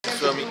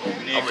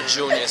I'm a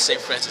junior at St.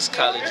 Francis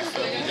College, you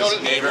feel me?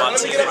 Just me and my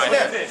team right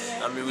here.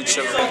 I mean, we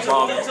chillin', we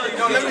ballin'.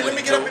 Let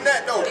me get up in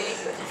that though. You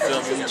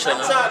feel me? We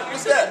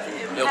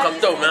chillin'. Yo, come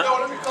through, man.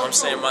 I'm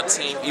saying my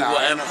team, Evil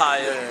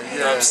Empire, you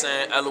know what I'm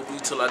saying? LOE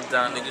till I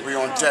die, nigga. We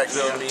on deck,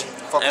 feel me?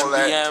 Fuck all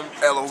that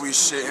LOE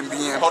shit,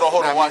 NBM.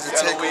 Hold on, watch the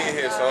LOE in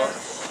here, son.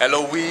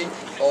 LOE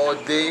all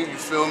day, you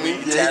feel me?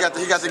 Yeah,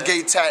 he got the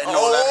gate tat and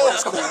all that, but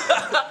it's cool.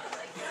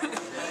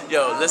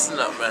 Yo, listen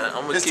up, man.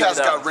 I'm gonna this keep it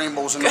tat's got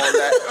rainbows and all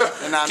that.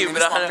 And I mean, it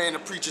this my man, the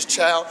preacher's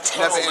child.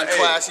 Never in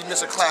class. He missed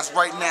a class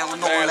right now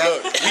and all that.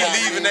 Look, we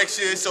leaving next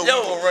year, so we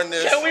gonna run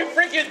this. Can we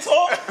freaking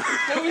talk?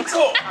 Can we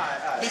talk?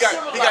 He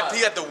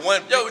got the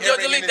one. Yo,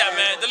 delete that,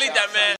 man. Delete that, man.